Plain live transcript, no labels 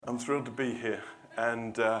I'm thrilled to be here,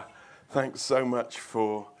 and thanks so much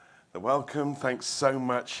for the welcome. Thanks so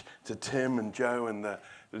much to Tim and Joe and the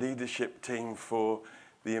leadership team for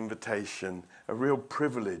the invitation. A real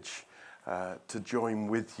privilege to join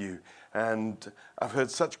with you. And I've heard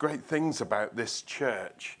such great things about this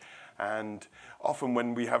church. And often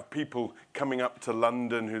when we have people coming up to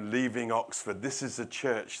London who are leaving Oxford, this is a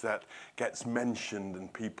church that gets mentioned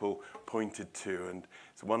and people pointed to. And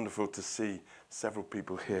it's wonderful to see several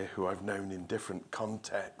people here who I've known in different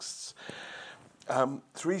contexts.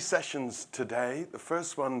 3 sessions today. The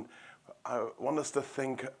first one, I want us to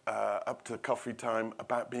think up to coffee time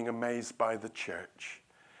about being amazed by the church.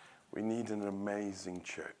 We need an amazing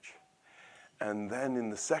church. And then in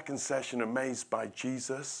the second session, amazed by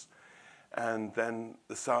Jesus. And then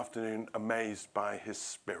this afternoon, amazed by his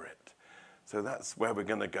Spirit. So that's where we're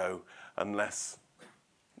going to go, unless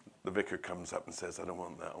the vicar comes up and says, I don't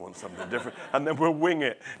want that, I want something different. And then we'll wing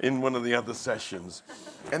it in one of the other sessions.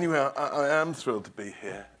 Anyway, I am thrilled to be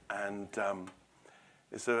here. And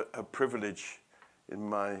it's a privilege in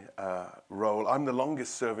my role. I'm the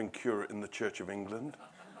longest serving curate in the Church of England.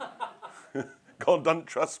 God doesn't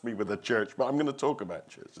trust me with a church, but I'm going to talk about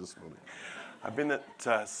church this morning. I've been at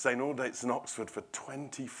St. Aldate's in Oxford for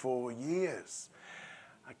 24 years.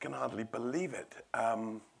 I can hardly believe it.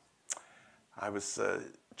 I was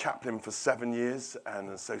chaplain for 7 years and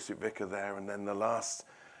an associate vicar there, and then the last,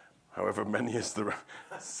 however many is the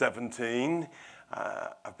 17,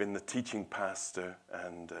 I've been the teaching pastor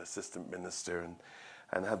and assistant minister,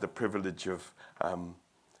 and had the privilege of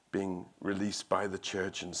being released by the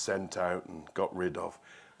church and sent out and got rid of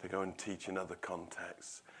to go and teach in other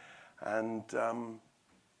contexts. And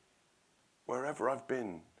wherever I've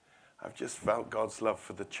been, I've just felt God's love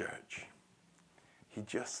for the church. He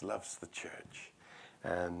just loves the church.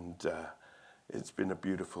 And it's been a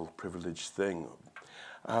beautiful, privileged thing.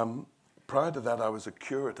 Prior to that, I was a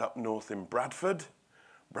curate up north in Bradford.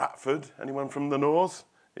 Bradford, anyone from the north?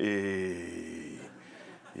 Yeah,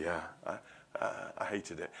 I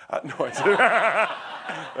hated it. No, I didn't.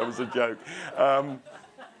 That was a joke.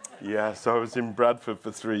 Yeah, so I was in Bradford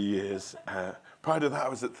for 3 years. Prior to that, I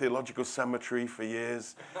was at Theological Seminary for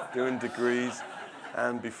years, doing degrees.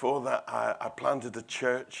 And before that, I planted a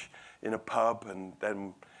church in a pub, and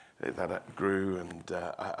then that grew, and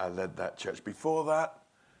I led that church. Before that,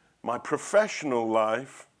 my professional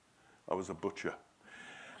life, I was a butcher.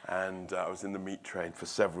 And I was in the meat trade for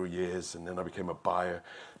several years, and then I became a buyer,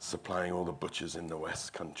 supplying all the butchers in the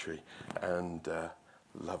West Country, and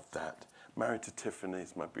loved that. Married to Tiffany,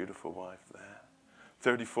 is my beautiful wife there.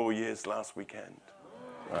 34 years last weekend.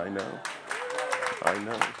 I know.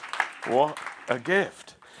 What a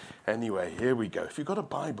gift. Anyway, here we go. If you've got a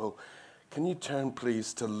Bible, can you turn,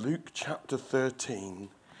 please, to Luke chapter 13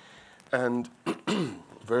 and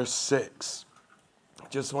verse 6.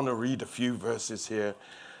 Just want to read a few verses here.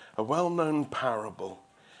 A well-known parable,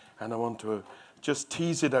 and I want to just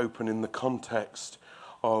tease it open in the context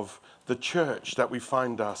of the church that we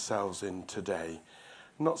find ourselves in today.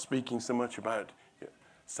 Not speaking so much about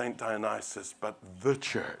St. Dionysius, but the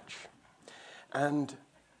church. And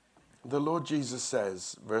the Lord Jesus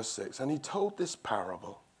says, verse 6, and he told this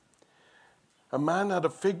parable. A man had a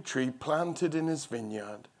fig tree planted in his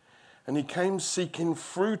vineyard, and he came seeking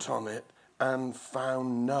fruit on it and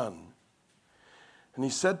found none. And he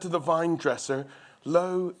said to the vine dresser,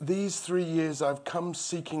 Lo, these 3 years I've come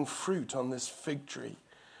seeking fruit on this fig tree,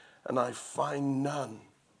 and I find none.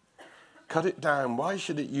 Cut it down. Why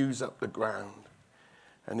should it use up the ground?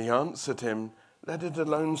 And he answered him, Let it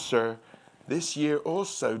alone, sir, this year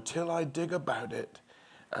also, till I dig about it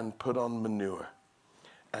and put on manure.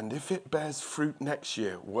 And if it bears fruit next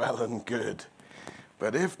year, well and good.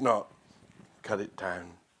 But if not, cut it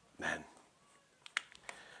down then.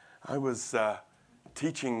 I was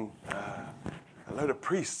teaching a load of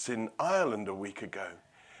priests in Ireland a week ago.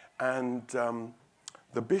 And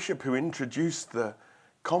the bishop who introduced the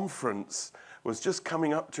conference was just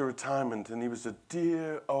coming up to retirement, and he was a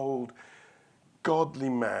dear old godly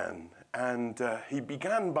man. And he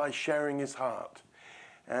began by sharing his heart.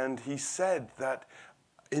 And he said that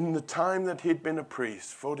in the time that he'd been a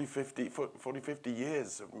priest, 40, 50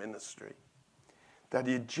 years of ministry, that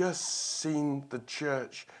he had just seen the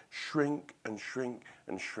church shrink and shrink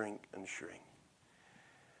and shrink and shrink.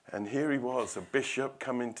 And here he was, a bishop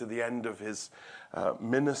coming to the end of his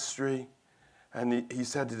ministry. And he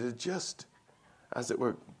said it had just, as it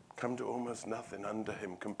were, come to almost nothing under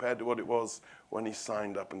him compared to what it was when he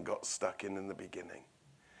signed up and got stuck in the beginning.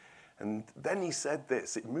 And then he said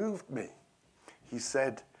this, it moved me. He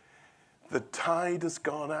said, the tide has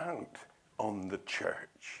gone out on the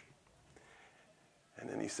church. And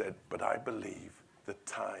then he said, but I believe the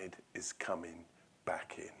tide is coming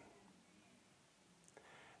back in.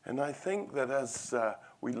 And I think that as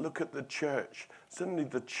we look at the church, certainly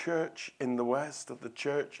the church in the West, or the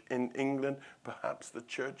church in England, perhaps the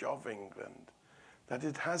Church of England, that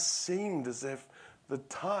it has seemed as if the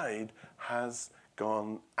tide has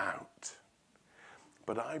gone out.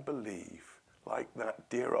 But I believe, like that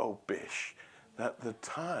dear old Bish, that the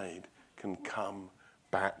tide can come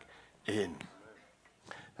back in.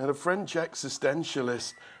 Now, the French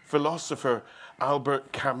existentialist philosopher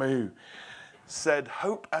Albert Camus said,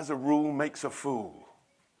 hope as a rule makes a fool.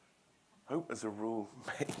 Hope as a rule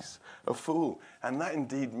makes a fool. And that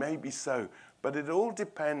indeed may be so. But it all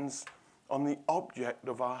depends on the object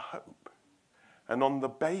of our hope and on the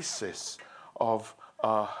basis of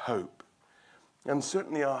our hope. And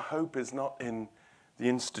certainly our hope is not in the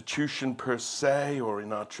institution per se, or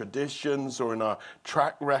in our traditions, or in our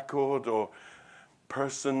track record, or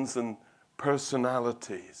persons and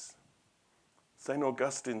personalities. St.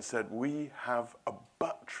 Augustine said, we have a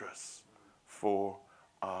buttress for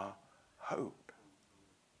our hope.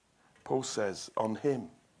 Paul says, on him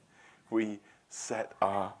we set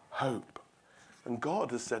our hope. And God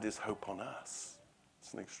has set his hope on us.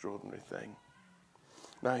 It's an extraordinary thing.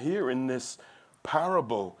 Now here in this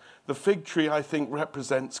parable, the fig tree, I think,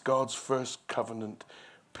 represents God's first covenant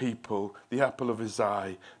people, the apple of his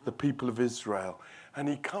eye, the people of Israel. And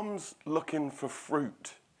he comes looking for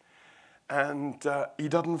fruit. And he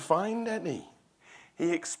doesn't find any.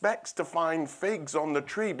 He expects to find figs on the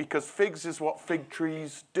tree because figs is what fig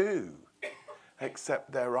trees do.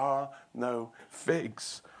 Except there are no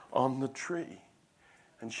figs on the tree.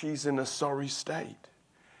 And she's in a sorry state.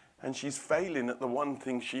 And she's failing at the one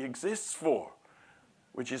thing she exists for,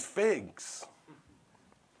 which is figs.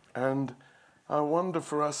 And I wonder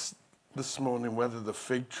for us this morning whether the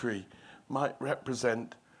fig tree might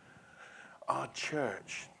represent our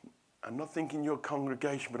church. I'm not thinking your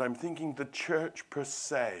congregation, but I'm thinking the church per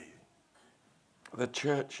se, the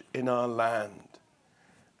church in our land.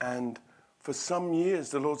 And for some years,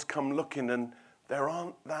 the Lord's come looking, and there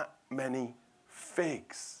aren't that many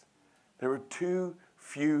figs. There are too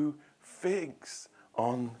few figs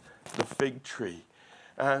on the fig tree.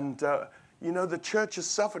 And, the church has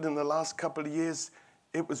suffered in the last couple of years.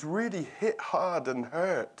 It was really hit hard and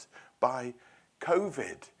hurt by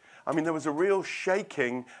COVID. I mean, there was a real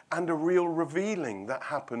shaking and a real revealing that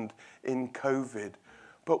happened in COVID.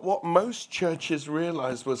 But what most churches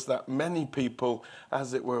realized was that many people,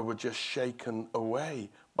 as it were just shaken away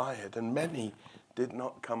by it. And many did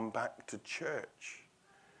not come back to church.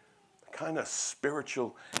 A kind of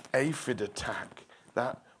spiritual aphid attack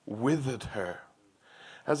that withered her.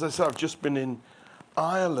 As I said, I've just been in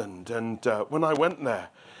Ireland. And when I went there,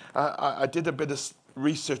 I did a bit of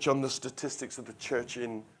research on the statistics of the church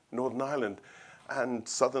in Northern Ireland and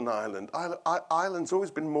Southern Ireland. Ireland's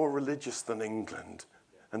always been more religious than England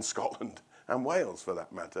and Scotland and Wales, for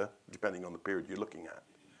that matter, depending on the period you're looking at.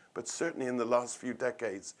 But certainly in the last few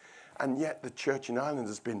decades. And yet the church in Ireland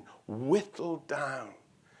has been whittled down,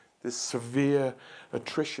 this severe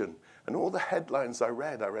attrition. And all the headlines I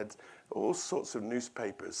read all sorts of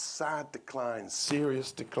newspapers, sad decline,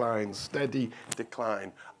 serious decline, steady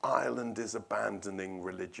decline. Ireland is abandoning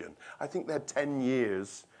religion. I think they're 10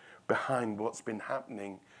 years behind what's been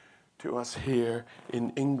happening to us here in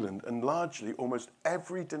England. And largely, almost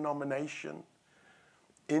every denomination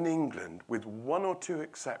in England, with one or two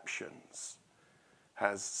exceptions,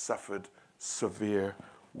 has suffered severe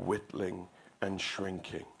whittling and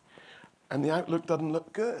shrinking. And the outlook doesn't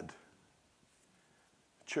look good.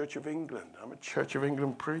 Church of England. I'm a Church of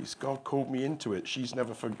England priest. God called me into it. She's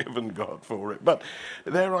never forgiven God for it. But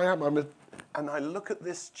there I am. And I look at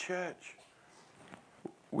this church.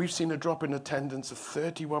 We've seen a drop in attendance of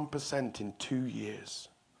 31% in 2 years.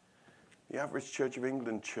 The average Church of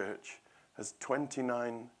England church has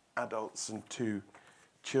 29 adults and 2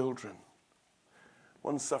 children.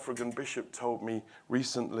 One suffragan bishop told me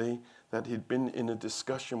recently that he'd been in a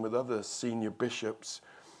discussion with other senior bishops,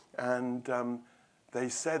 and they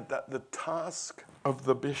said that the task of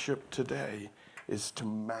the bishop today is to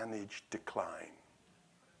manage decline.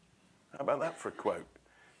 How about that for a quote?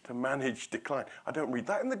 To manage decline. I don't read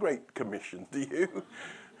that in the Great Commission, do you?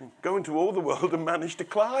 Go into all the world and manage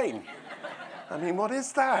decline. I mean, what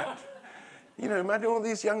is that? Imagine all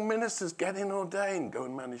these young ministers getting ordained, go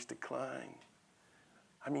and manage decline.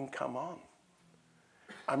 I mean, come on.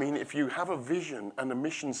 I mean, if you have a vision and a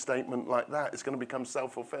mission statement like that, it's going to become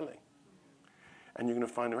self-fulfilling. And you're going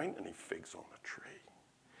to find there ain't any figs on the tree.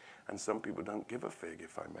 And some people don't give a fig,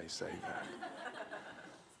 if I may say that.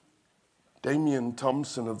 Damien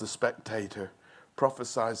Thompson of The Spectator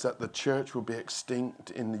prophesies that the church will be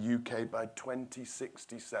extinct in the UK by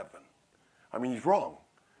 2067. I mean, he's wrong,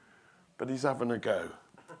 but he's having a go.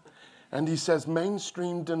 And he says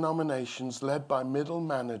mainstream denominations led by middle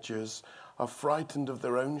managers are frightened of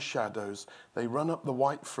their own shadows. They run up the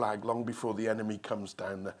white flag long before the enemy comes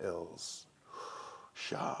down the hills.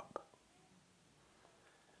 Sharp.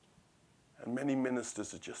 And many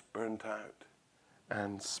ministers are just burnt out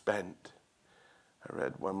and spent. I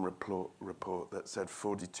read one report that said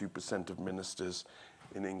 42% of ministers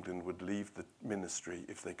in England would leave the ministry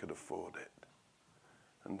if they could afford it.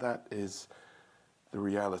 And that is the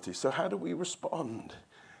reality. So how do we respond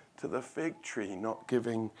to the fig tree not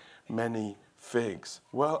giving many figs?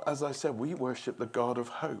 Well, as I said, we worship the God of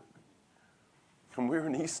hope. And we're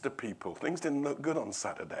an Easter people. Things didn't look good on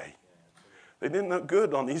Saturday. They didn't look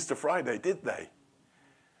good on Easter Friday, did they?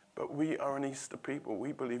 But we are an Easter people.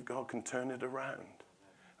 We believe God can turn it around,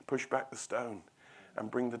 push back the stone,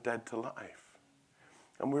 and bring the dead to life.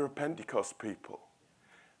 And we're a Pentecost people.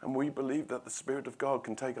 And we believe that the Spirit of God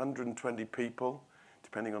can take 120 people,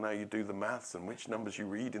 depending on how you do the maths and which numbers you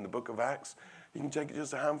read in the book of Acts. You can take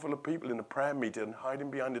just a handful of people in a prayer meeting and hide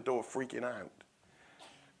them behind the door freaking out.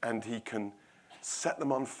 And he can set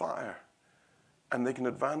them on fire. And they can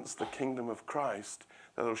advance the kingdom of Christ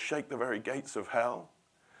that'll shake the very gates of hell,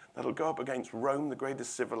 that'll go up against Rome, the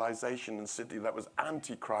greatest civilization and city that was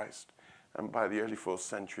anti-Christ. And by the early 4th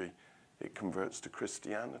century, it converts to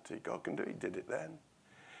Christianity. God can do it. He did it then.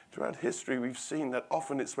 Throughout history, we've seen that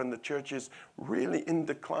often it's when the church is really in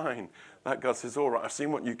decline that God says, all right, I've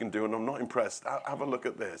seen what you can do and I'm not impressed. Have a look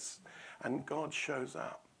at this. And God shows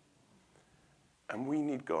up. And we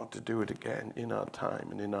need God to do it again in our time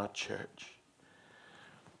and in our church.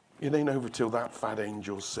 It ain't over till that fat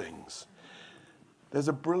angel sings. There's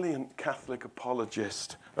a brilliant Catholic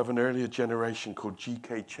apologist of an earlier generation called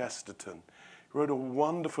G.K. Chesterton. He wrote a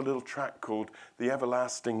wonderful little tract called The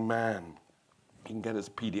Everlasting Man. You can get it as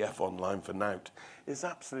a PDF online for now. It's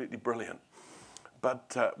absolutely brilliant,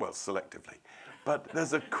 but, well, selectively. But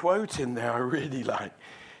there's a quote in there I really like.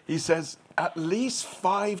 He says, at least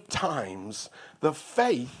 5 times the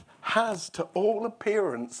faith has to all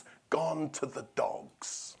appearance gone to the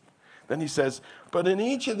dogs. Then he says, but in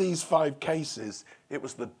each of these 5 cases, it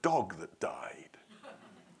was the dog that died.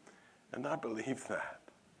 And I believe that.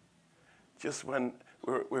 Just when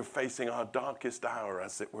we're facing our darkest hour,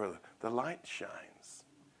 as it were, the light shines.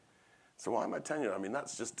 So why am I telling you? I mean,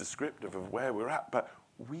 that's just descriptive of where we're at, but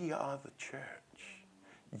we are the church.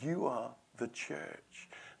 You are the church.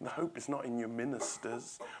 And the hope is not in your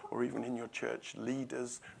ministers or even in your church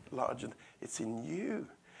leaders, larger. It's in you.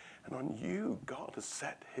 And on you, God has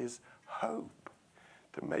set his hope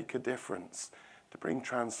to make a difference, to bring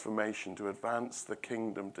transformation, to advance the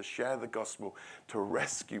kingdom, to share the gospel, to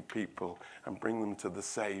rescue people and bring them to the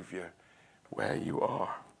Savior where you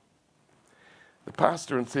are. The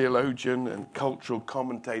pastor and theologian and cultural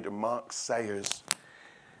commentator Mark Sayers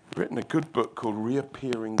has written a good book called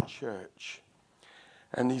Reappearing Church.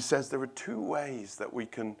 And he says there are 2 ways that we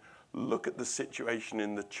can look at the situation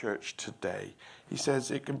in the church today. He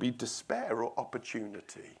says it can be despair or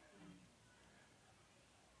opportunity.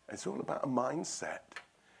 It's all about a mindset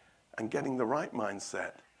and getting the right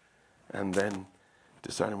mindset and then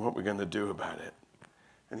deciding what we're going to do about it.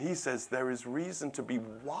 And he says there is reason to be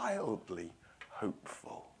wildly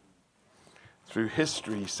hopeful. Through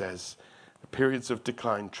history, he says, the periods of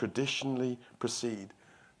decline traditionally precede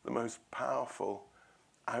the most powerful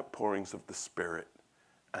outpourings of the Spirit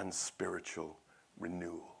and spiritual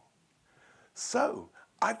renewal. So,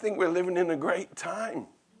 I think we're living in a great time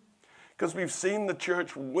because we've seen the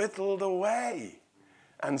church whittled away.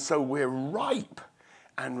 And so we're ripe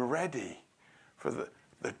and ready for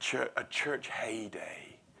a church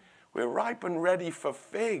heyday. We're ripe and ready for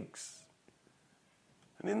figs.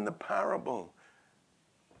 And in the parable,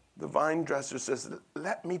 the vine dresser says,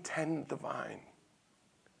 let me tend the vine.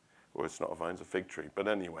 Well, it's not a vine, it's a fig tree. But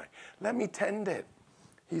anyway, let me tend it.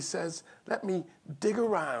 He says, let me dig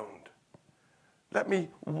around. Let me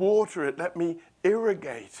water it. Let me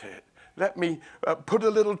irrigate it. Let me put a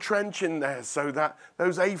little trench in there so that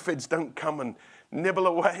those aphids don't come and nibble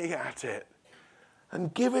away at it.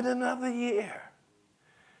 And give it another year.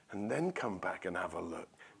 And then come back and have a look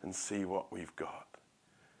and see what we've got.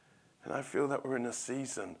 And I feel that we're in a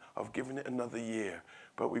season of giving it another year.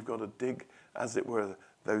 But we've got to dig, as it were,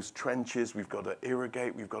 those trenches. We've got to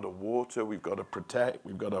irrigate. We've got to water. We've got to protect.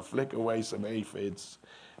 We've got to flick away some aphids.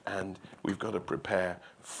 And we've got to prepare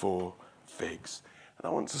for figs. And I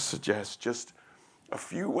want to suggest just a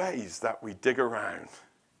few ways that we dig around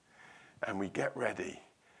and we get ready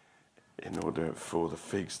in order for the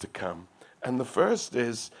figs to come And the first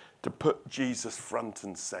is to put Jesus front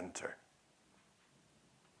and center.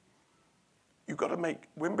 You've got to make,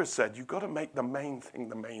 Wimber said, you've got to make the main thing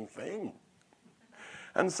the main thing.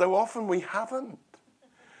 And so often we haven't.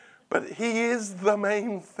 But he is the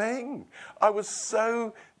main thing. I was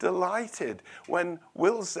so delighted when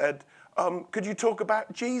Will said, could you talk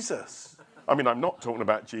about Jesus? I mean, I'm not talking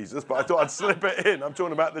about Jesus, but I thought I'd slip it in. I'm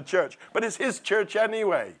talking about the church. But it's his church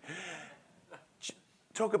anyway.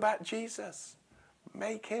 Talk about Jesus.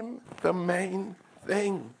 Make him the main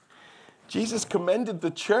thing. Jesus commended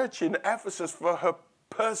the church in Ephesus for her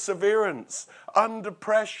perseverance under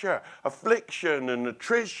pressure, affliction and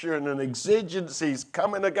attrition and exigencies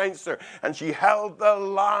coming against her. And she held the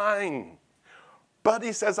line. But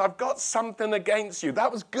he says, I've got something against you.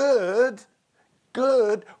 That was good,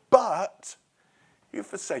 but you've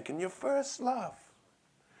forsaken your first love.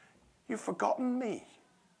 You've forgotten me.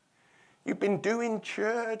 You've been doing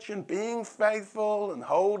church and being faithful and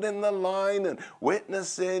holding the line and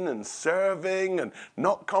witnessing and serving and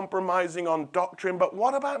not compromising on doctrine. But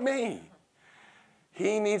what about me?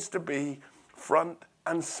 He needs to be front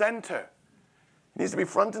and center. He needs to be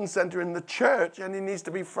front and center in the church, and he needs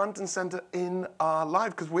to be front and center in our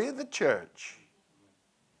life because we're the church.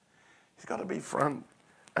 He's got to be front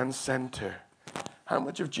and center. How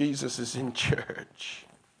much of Jesus is in church?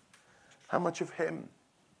 How much of him?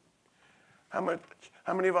 How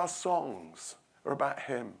many of our songs are about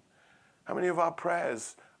him? How many of our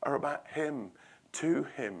prayers are about him, to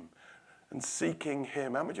him, and seeking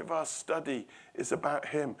him? How much of our study is about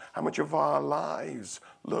him? How much of our lives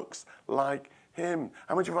looks like him?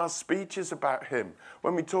 How much of our speech is about him?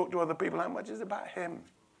 When we talk to other people, how much is about him?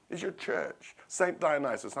 Is your church St.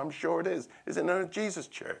 Dionysus? I'm sure it is. Is it known as Jesus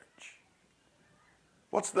Church?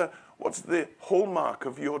 What's the hallmark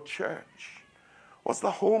of your church? What's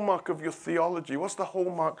the hallmark of your theology? What's the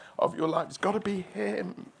hallmark of your life? It's got to be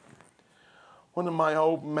him. One of my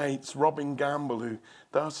old mates, Robin Gamble, who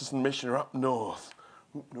diocesan missionary up north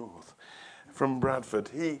from Bradford,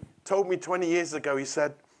 he told me 20 years ago, he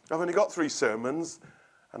said, I've only got 3 sermons.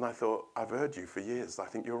 And I thought, I've heard you for years. I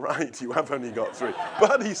think you're right. You have only got 3.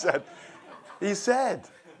 But he said,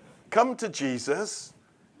 come to Jesus,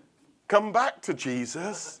 come back to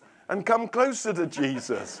Jesus, and come closer to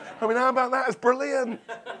Jesus. I mean, how about that? It's brilliant.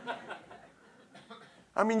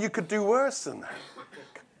 I mean, you could do worse than that.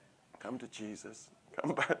 Come to Jesus,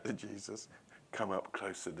 come back to Jesus, come up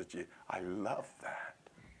closer to Jesus. I love that.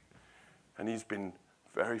 And he's been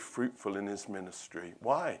very fruitful in his ministry.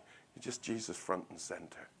 Why? He's just Jesus front and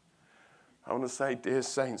center. I want to say, dear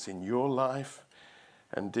saints, in your life,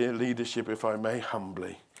 and dear leadership, if I may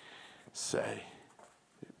humbly say,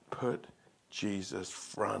 put Jesus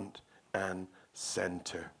front and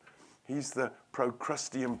center. He's the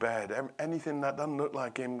Procrustean bed. Anything that doesn't look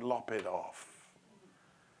like him, lop it off.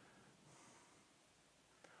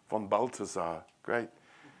 Von Balthasar, great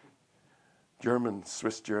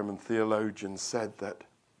Swiss-German theologian, said that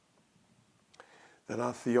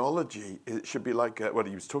our theology, it should be like,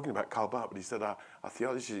 he was talking about Karl Barth, but he said our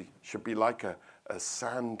theology should be like a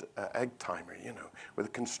sand egg timer, with a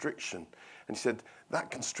constriction. And he said, that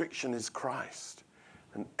constriction is Christ.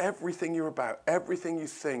 And everything you're about, everything you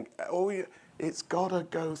think, it's got to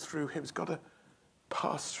go through him. It's got to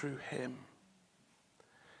pass through him.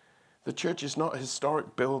 The church is not a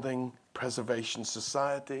historic building preservation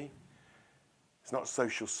society. It's not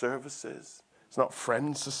social services. It's not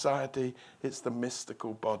Friends Society. It's the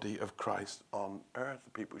mystical body of Christ on earth.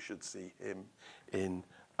 People should see him in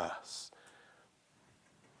us.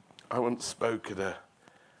 I once spoke at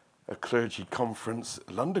a clergy conference,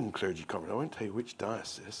 a London clergy conference. I won't tell you which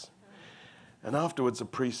diocese. And afterwards, a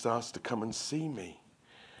priest asked to come and see me.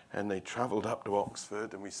 And they travelled up to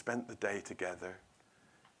Oxford, and we spent the day together.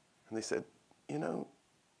 And they said,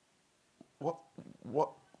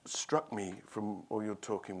 what struck me from all your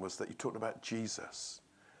talking was that you talked about Jesus.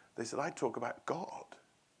 They said, I talk about God,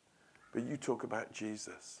 but you talk about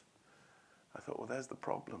Jesus. I thought, well, there's the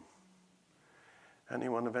problem.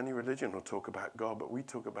 Anyone of any religion will talk about God, but we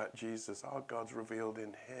talk about Jesus. Our God's revealed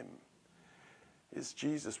in him. It's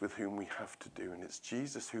Jesus with whom we have to do, and it's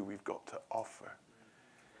Jesus who we've got to offer.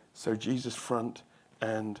 So Jesus front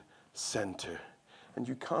and center. And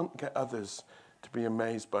you can't get others to be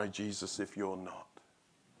amazed by Jesus if you're not.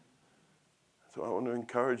 So I want to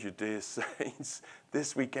encourage you, dear saints,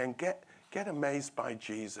 this weekend, get amazed by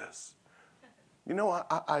Jesus.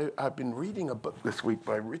 I've been reading a book this week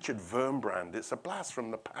by Richard Wurmbrand. It's a blast from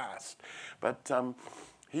the past. But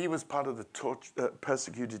he was part of the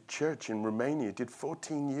persecuted church in Romania. Did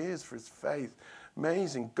 14 years for his faith.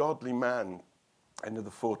 Amazing, godly man. end of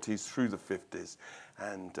the 40s through the 50s,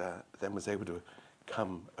 and then was able to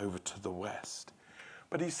come over to the West.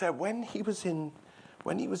 But he said when he was in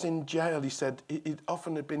jail, he said it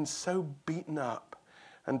often had been so beaten up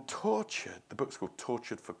and tortured. The book's called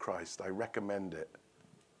Tortured for Christ. I recommend it.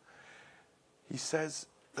 He says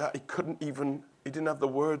that he didn't have the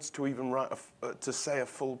words to even write to say a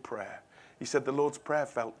full prayer. He said the Lord's Prayer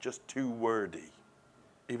felt just too wordy.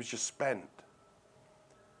 He was just spent.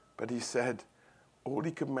 But he said all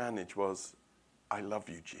he could manage was, I love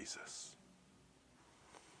you, Jesus.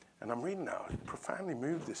 And I'm reading that. I was profoundly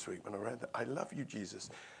moved this week when I read that. I love you,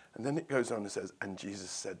 Jesus. And then it goes on and says, and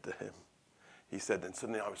Jesus said to him. He said, and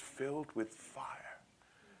suddenly I was filled with fire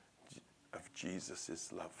of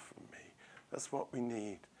Jesus' love for me. That's what we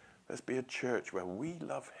need. Let's be a church where we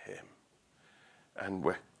love him and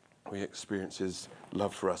where we experience his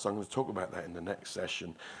love for us. I'm going to talk about that in the next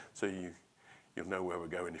session so you'll know where we're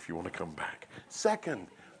going if you want to come back. Second,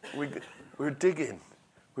 we're digging.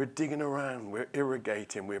 We're digging around, we're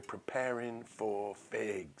irrigating, we're preparing for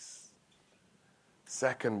figs.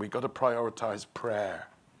 Second, we've got to prioritize prayer.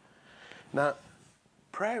 Now,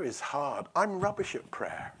 prayer is hard. I'm rubbish at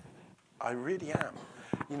prayer. I really am.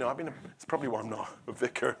 You know, it's probably why I'm not a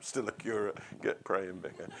vicar, I'm still a curate, get praying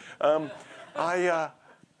vicar.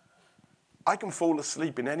 I can fall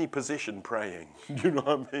asleep in any position praying, you know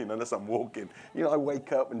what I mean, unless I'm walking. You know, I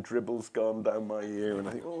wake up and dribbles gone down my ear and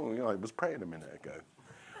I think, oh, you know, I was praying a minute ago.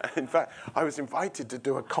 In fact, I was invited to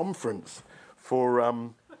do a conference for,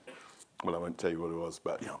 well, I won't tell you what it was,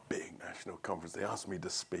 but, you know, big national conference. They asked me to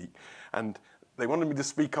speak, and they wanted me to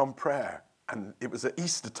speak on prayer, and it was at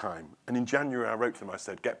Easter time. And in January, I wrote to them, I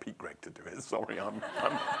said, get Pete Gregg to do it. Sorry,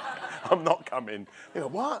 I'm not coming. They go,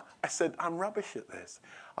 what? I said, I'm rubbish at this.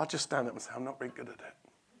 I'll just stand up and say, I'm not very good at it.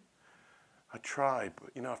 I tried, but,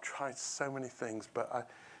 you know, I've tried so many things, but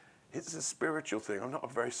it's a spiritual thing. I'm not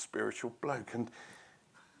a very spiritual bloke. And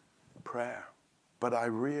prayer. But I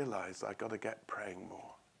realized I got to get praying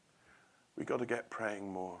more. We got to get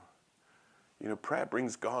praying more. You know, prayer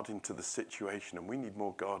brings God into the situation, and we need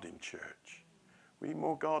more God in church. We need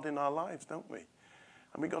more God in our lives, don't we?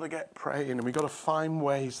 And we got to get praying, and we got to find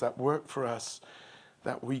ways that work for us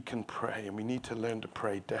that we can pray, and we need to learn to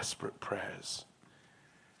pray desperate prayers.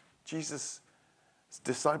 Jesus'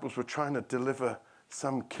 disciples were trying to deliver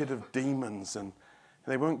some kid of demons, and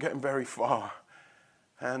they weren't getting very far.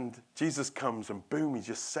 And Jesus comes and boom, he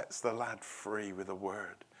just sets the lad free with a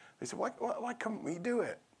word. They said, why can't we do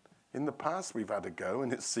it? In the past we've had a go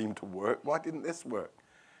and it seemed to work. Why didn't this work?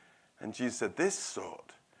 And Jesus said, this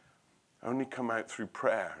sort only come out through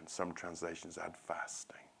prayer, and some translations add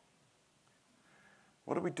fasting.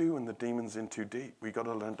 What do we do when the demon's in too deep? We've got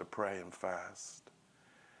to learn to pray and fast.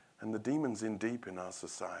 And the demon's in deep in our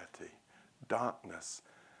society. Darkness,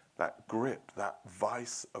 that grip, that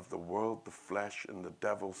vice of the world, the flesh, and the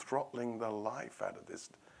devil throttling the life out of this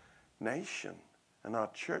nation and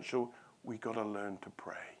our church. So we got to learn to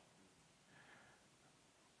pray.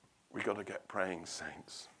 We got to get praying,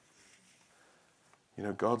 saints. You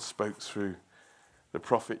know, God spoke through the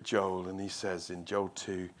prophet Joel, and he says in Joel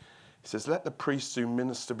 2, he says, let the priests who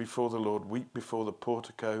minister before the Lord weep before the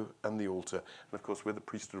portico and the altar. And of course, we're the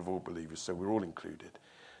priesthood of all believers, so we're all included.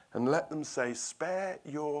 And let them say, spare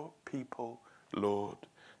your people, Lord.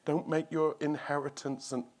 Don't make your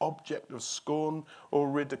inheritance an object of scorn or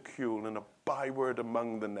ridicule and a byword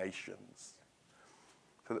among the nations.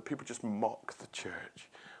 So that people just mock the church.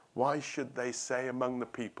 Why should they say among the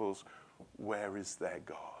peoples, where is their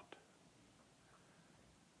God?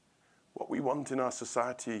 What we want in our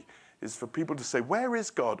society is for people to say, where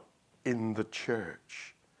is God in the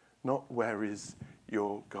church? Not where is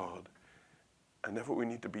your God? And therefore we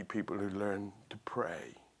need to be people who learn to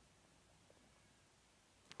pray.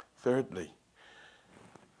 Thirdly,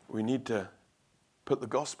 we need to put the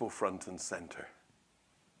gospel front and center.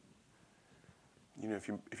 You know, if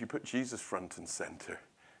you put Jesus front and center,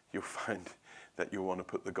 you'll find that you'll want to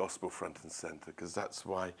put the gospel front and center, because that's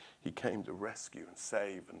why he came to rescue and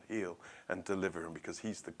save and heal and deliver, and because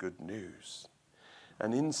he's the good news.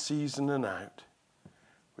 And in season and out,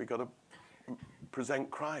 we've got to present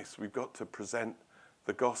Christ. We've got to present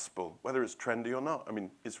the gospel, whether it's trendy or not. I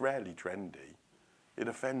mean, it's rarely trendy. It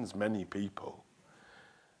offends many people.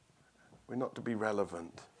 We're not to be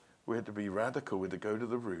relevant. We're to be radical. We're to go to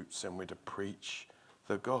the roots, and we're to preach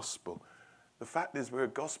the gospel. The fact is, we're a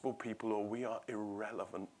gospel people, or we are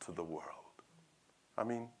irrelevant to the world. I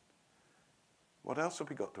mean, what else have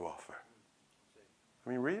we got to offer? I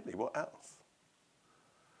mean, really, what else?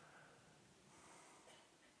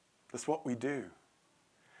 That's what we do.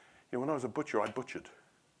 You know, when I was a butcher, I butchered.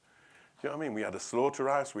 You know what I mean? We had a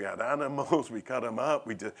slaughterhouse, we had animals, we cut them up,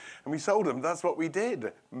 and we sold them. That's what we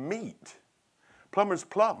did. Meat. Plumber's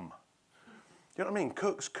plumb. You know what I mean?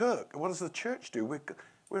 Cook's cook. What does the church do?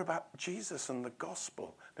 We're about Jesus and the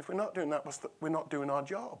gospel. If we're not doing that, we're not doing our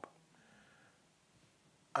job.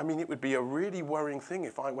 I mean, it would be a really worrying thing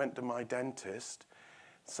if I went to my dentist,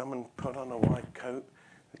 someone put on a white coat,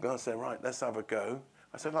 the guy said, right, let's have a go.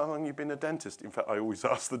 I said, how long have you been a dentist? In fact, I always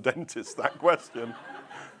ask the dentist that question.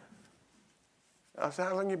 I said,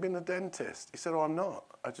 how long have you been a dentist? He said, oh, I'm not.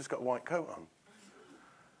 I just got a white coat on.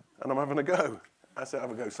 And I'm having a go. I said,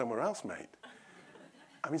 have a go somewhere else, mate.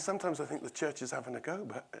 I mean, sometimes I think the church is having a go,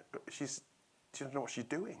 but she doesn't know what she's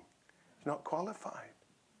doing. She's not qualified.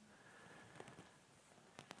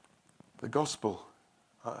 The gospel,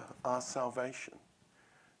 our salvation,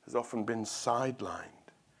 has often been sidelined.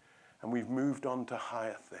 And we've moved on to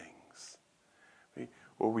higher things.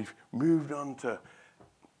 We've moved on to...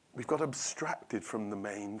 We've got abstracted from the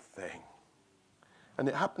main thing. And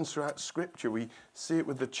it happens throughout Scripture. We see it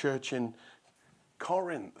with the church in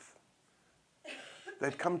Corinth.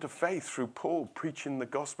 They'd come to faith through Paul preaching the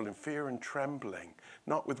gospel in fear and trembling,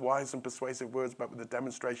 not with wise and persuasive words, but with the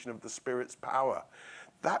demonstration of the Spirit's power.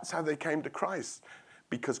 That's how they came to Christ,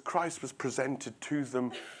 because Christ was presented to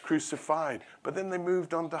them crucified. But then they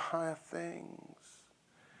moved on to higher things.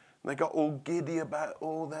 And they got all giddy about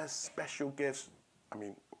all their special gifts. I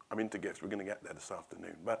mean, I'm into gifts. We're going to get there this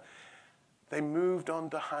afternoon. But they moved on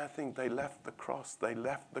to higher things. They left the cross. They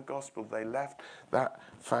left the gospel. They left that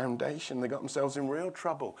foundation. They got themselves in real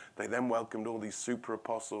trouble. They then welcomed all these super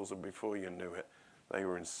apostles, and before you knew it, they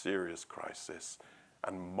were in serious crisis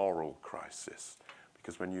and moral crisis.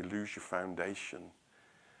 Because when you lose your foundation,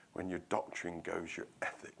 when your doctrine goes, your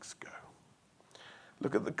ethics go.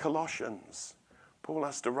 Look at the Colossians. Paul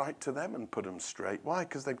has to write to them and put them straight. Why?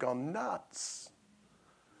 Because they've gone nuts.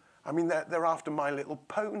 I mean, they're after My Little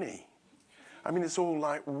Pony. I mean, it's all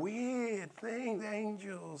like weird things,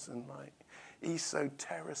 angels and like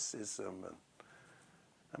esotericism.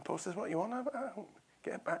 And Paul says, what you want about?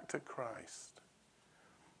 Get back to Christ.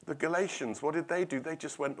 The Galatians, what did they do? They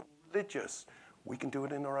just went religious. We can do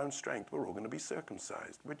it in our own strength. We're all going to be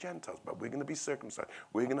circumcised. We're Gentiles, but we're going to be circumcised.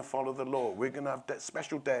 We're going to follow the law. We're going to have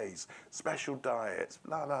special days, special diets,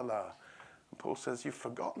 la, la, la. And Paul says, you've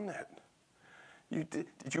forgotten it.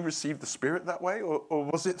 Did you receive the Spirit that way, or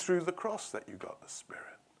was it through the cross that you got the Spirit?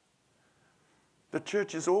 The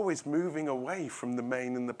church is always moving away from the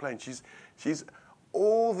main and the plain. She's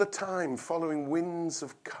all the time following winds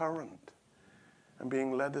of current and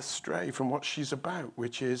being led astray from what she's about,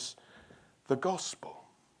 which is the gospel.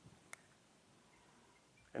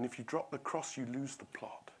 And if you drop the cross, you lose the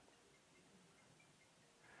plot.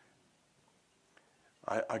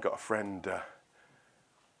 I got a friend...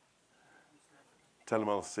 Tell him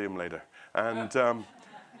I'll see him later. And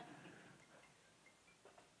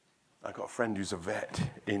I got a friend who's a vet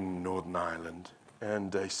in Northern Ireland,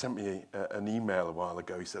 and he sent me an email a while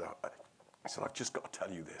ago. He said, I've just got to tell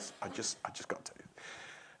you this. I just got to tell you.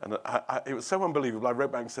 And it was so unbelievable. I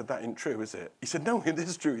wrote back and said, that ain't true, is it? He said, no, it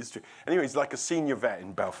is true, it's true. Anyway, he's like a senior vet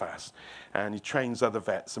in Belfast, and he trains other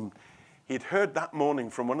vets. And he'd heard that morning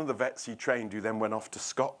from one of the vets he trained, who then went off to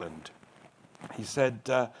Scotland. He said...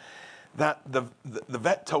 that the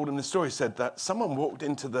vet told him the story. He said that someone walked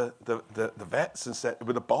into the vets and said,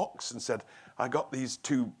 with a box, and said, I got these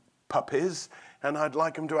 2 puppies and I'd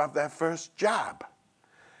like them to have their first jab.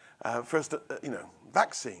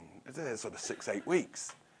 Vaccine. They're sort of 6-8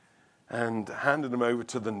 weeks. And handed them over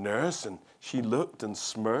to the nurse, and she looked and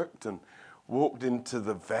smirked and walked into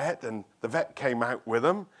the vet, and the vet came out with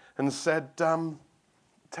them and said,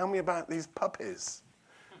 tell me about these puppies.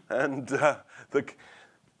 And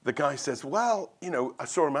the guy says, well, I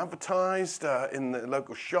saw him advertised in the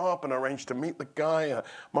local shop, and I arranged to meet the guy at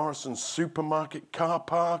Morrison's supermarket car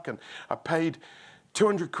park, and I paid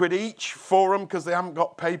 200 quid each for them because they haven't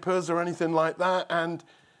got papers or anything like that. And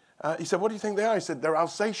he said, what do you think they are? He said, they're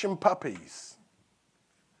Alsatian puppies.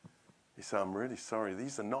 He said, I'm really sorry.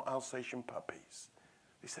 These are not Alsatian puppies.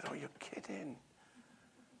 He said, oh, you're kidding.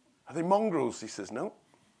 Are they mongrels? He says, no,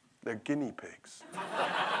 they're guinea pigs.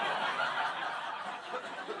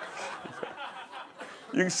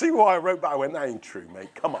 You can see why I wrote back. I went, that ain't true,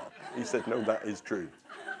 mate. Come on. He said, no, that is true.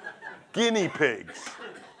 Guinea pigs.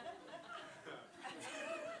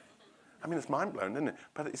 I mean, it's mind-blowing, isn't it?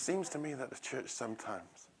 But it seems to me that the church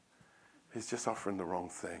sometimes is just offering the wrong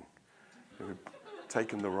thing. We're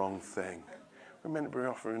taking the wrong thing. We're meant to be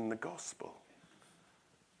offering the gospel,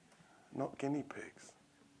 not guinea pigs.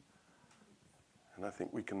 And I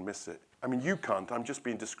think we can miss it. I mean, you can't. I'm just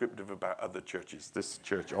being descriptive about other churches. This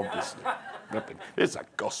church, obviously, nothing. It's a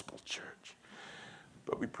gospel church.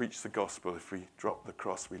 But we preach the gospel. If we drop the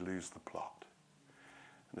cross, we lose the plot.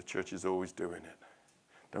 And the church is always doing it.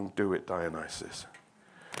 Don't do it, Dionysus.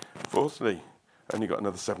 Fourthly, only got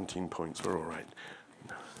another 17 points. We're all right.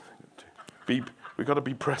 We've got to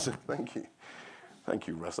be present. Thank you. Thank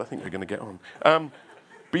you, Russ. I think we're going to get on.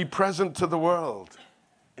 Be present to the world.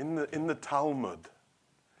 In the Talmud,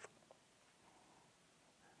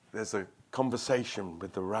 there's a conversation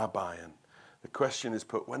with the rabbi, and the question is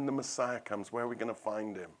put, when the Messiah comes, where are we going to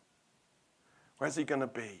find him? Where's he going to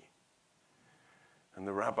be? And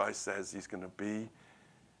the rabbi says he's going to be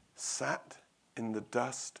sat in the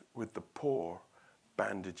dust with the poor,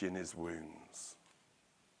 bandaging his wounds.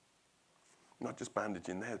 Not just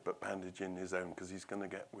bandaging theirs, but bandaging his own, because he's going to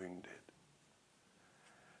get wounded.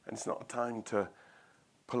 And it's not a time to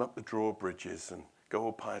pull up the drawbridges and go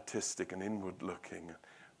all pietistic and inward looking,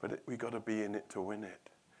 but we've got to be in it to win it.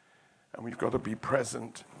 And we've got to be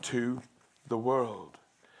present to the world.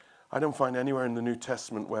 I don't find anywhere in the New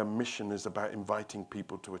Testament where mission is about inviting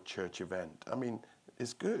people to a church event. I mean,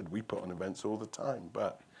 it's good. We put on events all the time,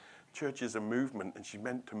 but church is a movement, and she's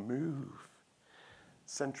meant to move.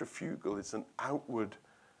 Centrifugal is an outward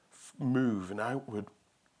move, an outward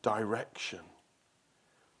direction.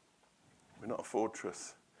 We're not a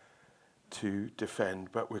fortress to defend,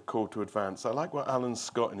 but we're called to advance. I like what Alan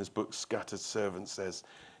Scott in his book Scattered Servants says.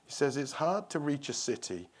 He says, it's hard to reach a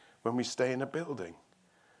city when we stay in a building,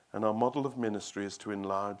 and our model of ministry is to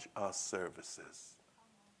enlarge our services.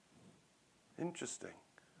 Interesting.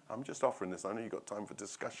 I'm just offering this. I know you've got time for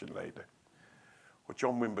discussion later. Well,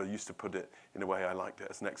 John Wimber used to put it in a way I liked it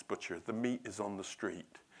as an ex-butcher. The meat is on the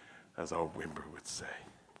street, as old Wimber would say.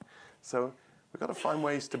 So we've got to find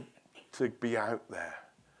ways to be out there,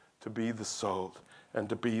 to be the salt and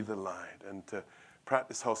to be the light, and to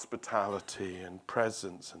practice hospitality and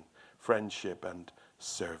presence and friendship and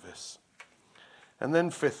service. And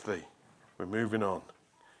then fifthly, we're moving on.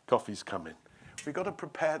 Coffee's coming. We've got to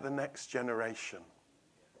prepare the next generation.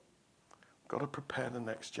 We've got to prepare the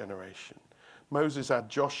next generation. Moses had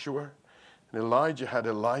Joshua, and Elijah had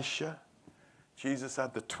Elisha. Jesus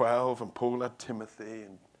had the 12, and Paul had Timothy,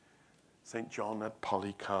 and St. John had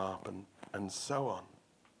Polycarp, and so on.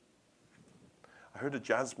 I heard a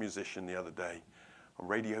jazz musician the other day on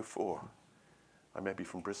Radio 4. I may be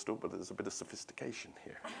from Bristol, but there's a bit of sophistication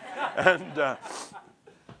here. And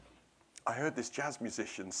I heard this jazz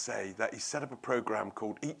musician say that he set up a program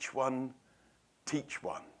called Each One, Teach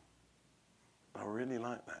One. I really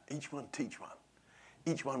like that. Each one, teach one.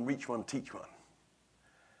 Each one, reach one, teach one.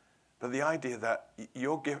 But the idea that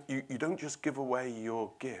your gift, you don't just give away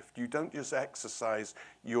your gift. You don't just exercise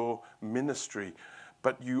your ministry,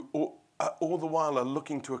 but you all the while are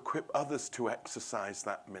looking to equip others to exercise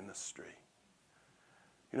that ministry.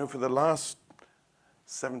 You know, for the last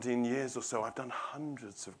 17 years or so, I've done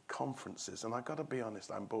hundreds of conferences, and I've got to be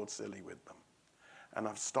honest, I'm bored silly with them. And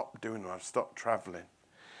I've stopped doing them. I've stopped traveling.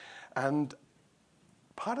 And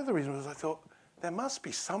part of the reason was I thought, there must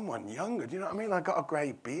be someone younger. Do you know what I mean? I've got a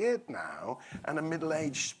grey beard now and a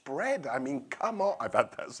middle-aged spread. I mean, come on. I've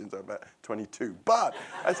had that since I'm about 22. But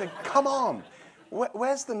I said, come on.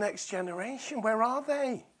 Where's the next generation? Where are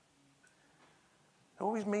they?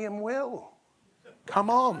 Always me and Will. Come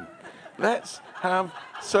on. Let's have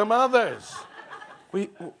some others.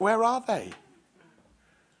 Where are they?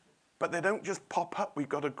 But they don't just pop up. We've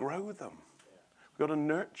got to grow them. We've got to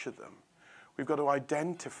nurture them. We've got to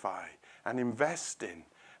identify and invest in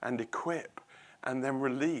and equip and then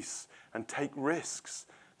release and take risks.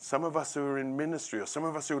 Some of us who are in ministry, or some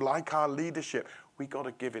of us who like our leadership, we got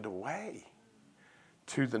to give it away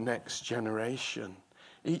to the next generation.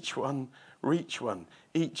 Each one, reach one.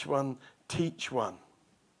 Each one, teach one.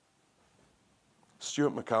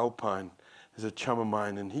 Stuart McAlpine is a chum of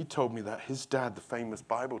mine, and he told me that his dad, the famous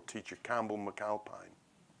Bible teacher, Campbell McAlpine,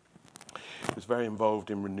 was very involved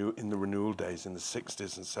in the renewal days in the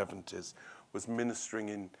 60s and 70s, was ministering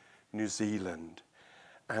in New Zealand.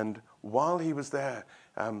 And while he was there,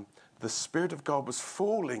 the Spirit of God was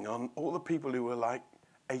falling on all the people who were like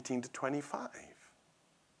 18 to 25.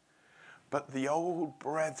 But the old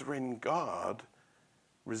brethren God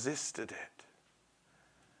resisted it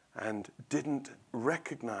and didn't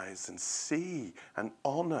recognize and see and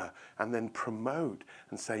honor and then promote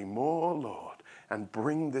and say, more, Lord, and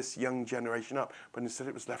bring this young generation up. But instead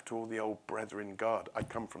it was left to all the old brethren God. I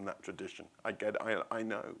come from that tradition. I get it. I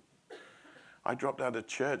know. I dropped out of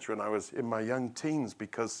church when I was in my young teens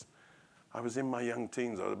because I was in my young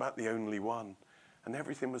teens. I was about the only one. And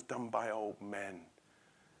everything was done by old men.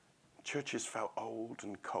 Churches felt old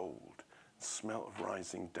and cold, smelt of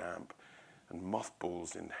rising damp, and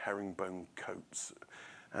mothballs in herringbone coats.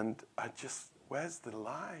 And where's the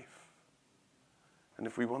life? And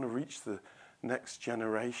if we want to reach the next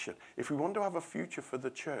generation, if we want to have a future for the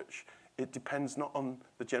church, it depends not on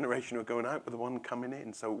the generation who are going out, but the one coming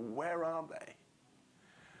in. So where are they?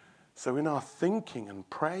 So in our thinking and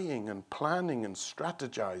praying and planning and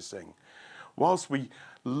strategizing, whilst we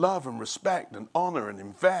love and respect and honor and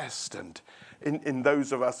invest, and in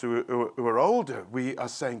those of us who are older, we are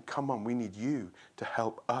saying, come on, we need you to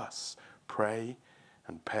help us pray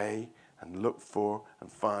and pay and look for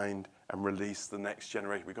and find and release the next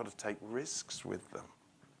generation. We've got to take risks with them.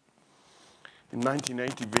 In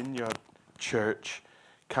 1980, Vineyard Church,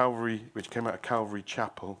 Calvary, which came out of Calvary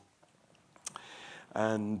Chapel,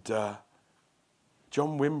 and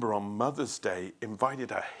John Wimber on Mother's Day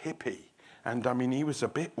invited a hippie. And I mean, he was a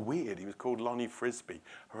bit weird. He was called Lonnie Frisbee.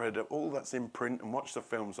 I read all that's in print and watched the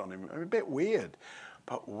films on him. A bit weird.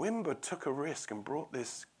 But Wimber took a risk and brought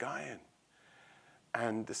this guy in.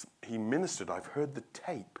 And he ministered. I've heard the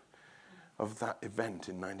tape of that event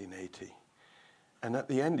in 1980. And at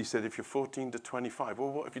the end, he said, if you're 14 to 25, well,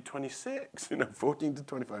 what if you're 26? 14 to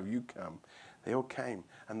 25, you come. They all came.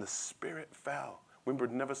 And the Spirit fell. Wimber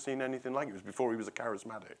had never seen anything like it. It was before he was a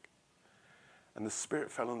charismatic. And the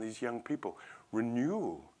Spirit fell on these young people.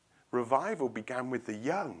 Renewal, revival began with the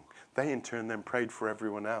young. They in turn then prayed for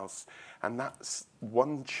everyone else. And that's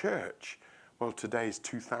one church. Well, today's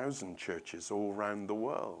 2,000 churches all around the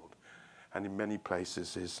world. And in many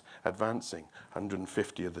places is advancing.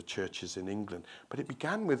 150 of the churches in England. But it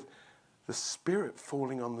began with the Spirit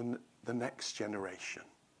falling on the next generation.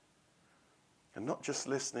 And not just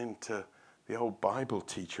listening to the old Bible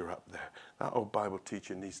teacher up there. That old Bible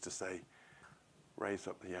teacher needs to say, raise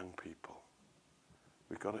up the young people.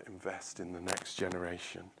 We've got to invest in the next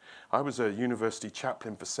generation. I was a university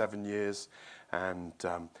chaplain for 7 years and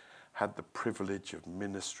had the privilege of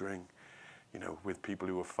ministering, with people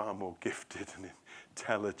who were far more gifted and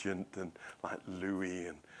intelligent and like Louis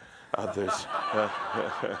and others.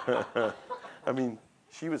 I mean,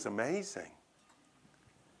 she was amazing.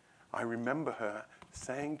 I remember her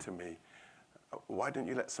saying to me, why don't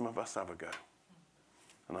you let some of us have a go?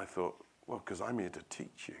 And I thought, well, because I'm here to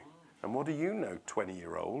teach you. And what do you know,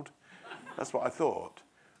 20-year-old? That's what I thought.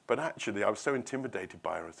 But actually, I was so intimidated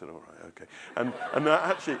by her, I said, all right, okay.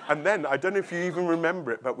 And then, I don't know if you even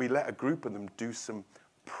remember it, but we let a group of them do some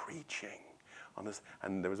preaching on us.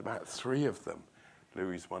 And there was about 3 of them.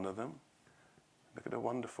 Louis one of them. Look at a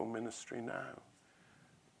wonderful ministry now.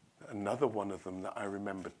 Another one of them that I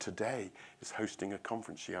remember today is hosting a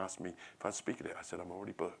conference. She asked me if I'd speak at it. I said, I'm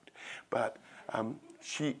already booked. But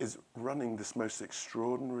she is running this most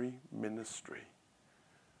extraordinary ministry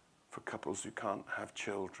for couples who can't have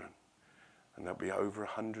children. And there'll be over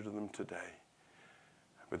 100 of them today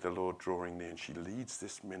with the Lord drawing near. And she leads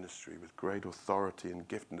this ministry with great authority and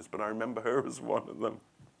giftedness. But I remember her as one of them.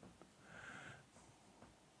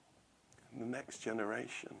 And the next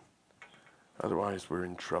generation. Otherwise, we're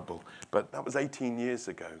in trouble. But that was 18 years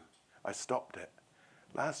ago. I stopped it.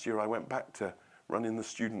 Last year, I went back to running the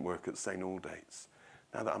student work at St. Aldate's,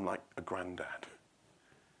 now that I'm like a granddad.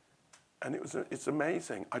 And it's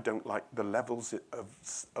amazing. I don't like the levels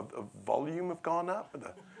of volume have gone up.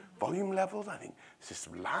 The volume levels, I think, it's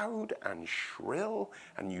just loud and shrill.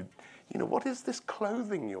 And you know, what is this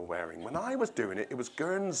clothing you're wearing? When I was doing it, it was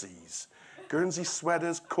Guernseys. Guernsey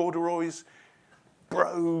sweaters, corduroys,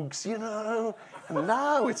 brogues, and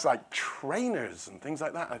now it's like trainers and things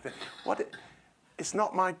like that. I think, it's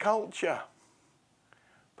not my culture.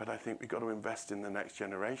 But I think we've got to invest in the next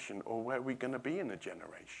generation, or where are we going to be in a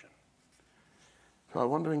generation? So I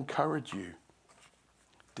want to encourage you,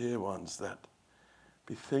 dear ones, that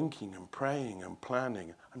be thinking and praying and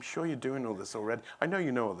planning. I'm sure you're doing all this already. I know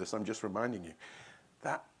you know all this, I'm just reminding you.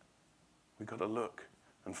 That we've got to look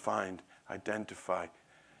and find, identify,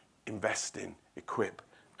 invest in, equip,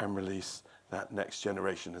 and release that next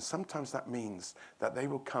generation. And sometimes that means that they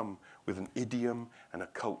will come with an idiom and a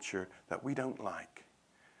culture that we don't like.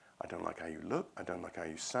 I don't like how you look, I don't like how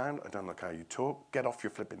you sound, I don't like how you talk, get off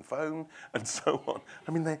your flipping phone, and so on.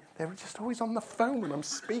 I mean, they're just always on the phone when I'm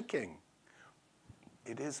speaking.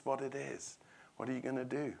 It is what it is. What are you going to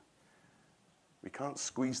do? We can't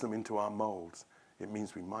squeeze them into our molds. It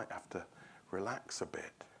means we might have to relax a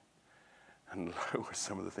bit and lower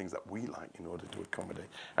some of the things that we like in order to accommodate.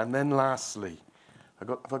 And then lastly,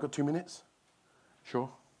 have I got 2 minutes? Sure?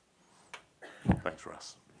 Thanks,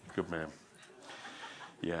 Russ. Good man.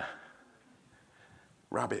 Yeah.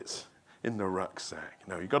 Rabbits in the rucksack.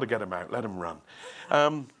 No, you've got to get them out. Let them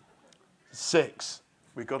run. 6,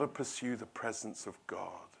 We've got to pursue the presence of God.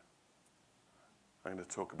 I'm going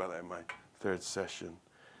to talk about that in my third session.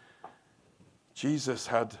 Jesus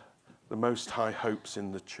had the most high hopes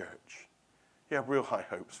in the church. He had real high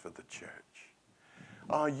hopes for the church.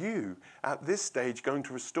 Are you, at this stage, going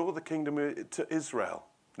to restore the kingdom to Israel?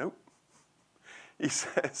 Nope. He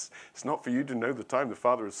says, it's not for you to know the time the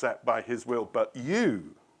Father has set by his will, but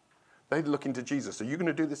you. They look into Jesus. Are you going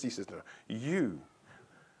to do this? He says, no. You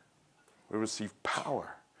will receive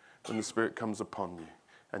power when the Spirit comes upon you.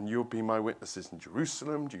 And you'll be my witnesses in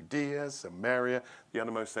Jerusalem, Judea, Samaria, the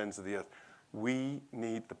uttermost ends of the earth. We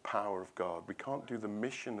need the power of God. We can't do the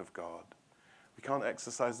mission of God. We can't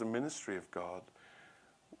exercise the ministry of God.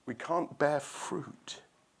 We can't bear fruit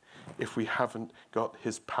if we haven't got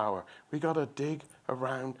his power. We got to dig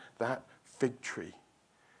around that fig tree.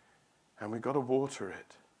 And we got to water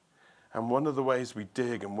it. And one of the ways we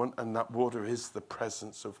dig and that water is the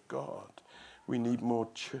presence of God. We need more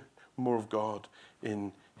of God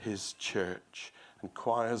in his church. And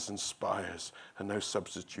choirs and spires are no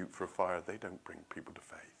substitute for a fire. They don't bring people to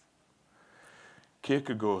faith.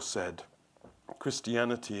 Kierkegaard said,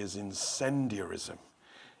 Christianity is incendiarism.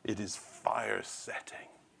 It is fire setting.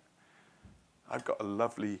 I've got a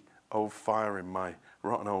lovely old fire in my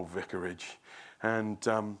rotten old vicarage. And,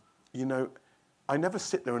 I never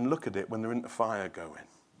sit there and look at it when there isn't a fire going.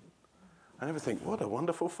 I never think, what a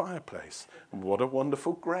wonderful fireplace, and what a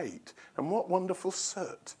wonderful grate, and what wonderful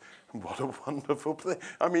soot, and what a wonderful thing.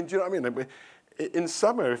 I mean, do you know what I mean? In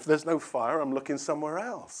summer, if there's no fire, I'm looking somewhere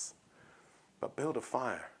else. But build a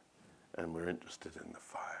fire, and we're interested in the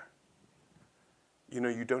fire.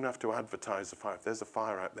 You don't have to advertise the fire. If there's a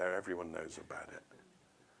fire out there, everyone knows about it.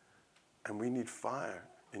 And we need fire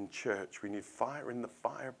in church. We need fire in the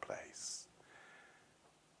fireplace.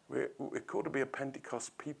 We're called to be a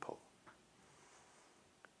Pentecost people.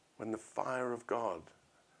 When the fire of God,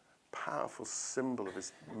 powerful symbol of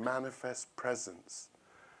his manifest presence,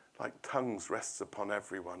 like tongues rests upon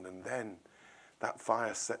everyone, and then that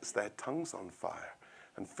fire sets their tongues on fire,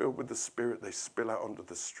 and filled with the Spirit, they spill out onto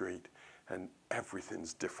the street, and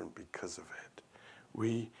everything's different because of it.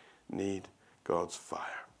 We need God's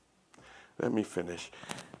fire. Let me finish.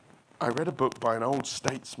 I read a book by an old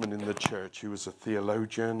statesman in the church who was a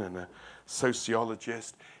theologian and a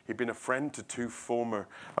sociologist. He'd been a friend to two former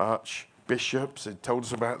archbishops. He told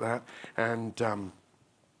us about that. And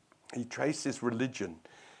he traced his religion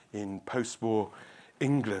in post-war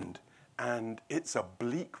England. And it's a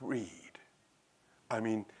bleak read. I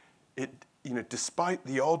mean, despite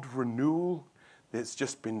the odd renewal, it's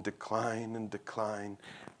just been decline and decline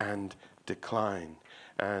and decline.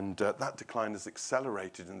 And that decline has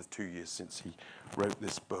accelerated in the 2 years since he wrote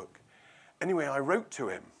this book. Anyway, I wrote to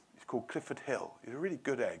him. He's called Clifford Hill. He's a really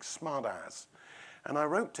good egg, smart ass. And I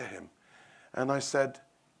wrote to him. And I said,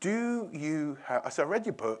 I read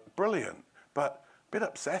your book, brilliant, but a bit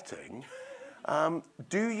upsetting.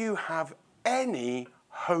 Do you have any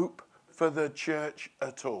hope for the church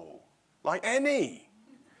at all? Like any?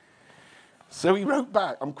 So he wrote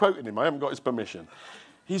back. I'm quoting him. I haven't got his permission.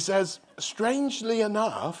 He says, strangely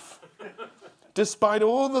enough, despite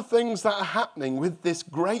all the things that are happening with this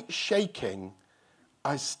great shaking,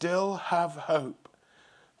 I still have hope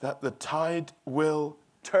that the tide will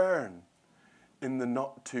turn in the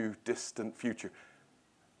not too distant future.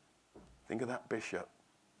 Think of that bishop.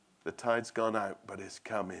 The tide's gone out, but it's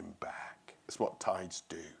coming back. It's what tides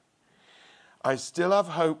do. I still have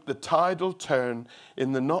hope the tide will turn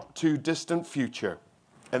in the not too distant future.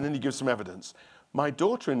 And then he gives some evidence. My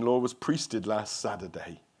daughter-in-law was priested last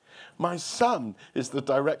Saturday. My son is the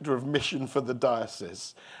director of mission for the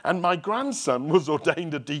diocese. And my grandson was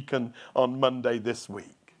ordained a deacon on Monday this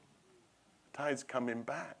week. Tide's coming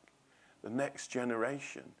back. The next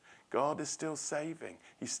generation. God is still saving.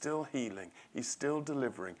 He's still healing. He's still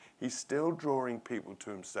delivering. He's still drawing people to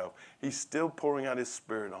himself. He's still pouring out his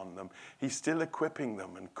Spirit on them. He's still equipping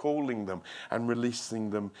them and calling them and releasing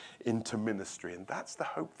them into ministry. And that's the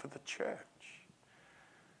hope for the church.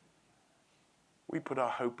 We put our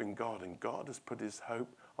hope in God, and God has put his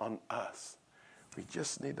hope on us. We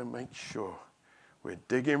just need to make sure we're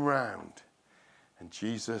digging round, and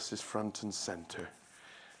Jesus is front and center,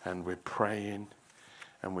 and we're praying,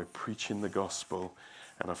 and we're preaching the gospel,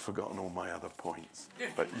 and I've forgotten all my other points.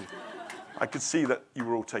 But I could see that you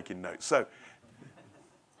were all taking notes. So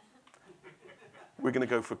we're going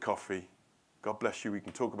to go for coffee. God bless you. We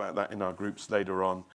can talk about that in our groups later on.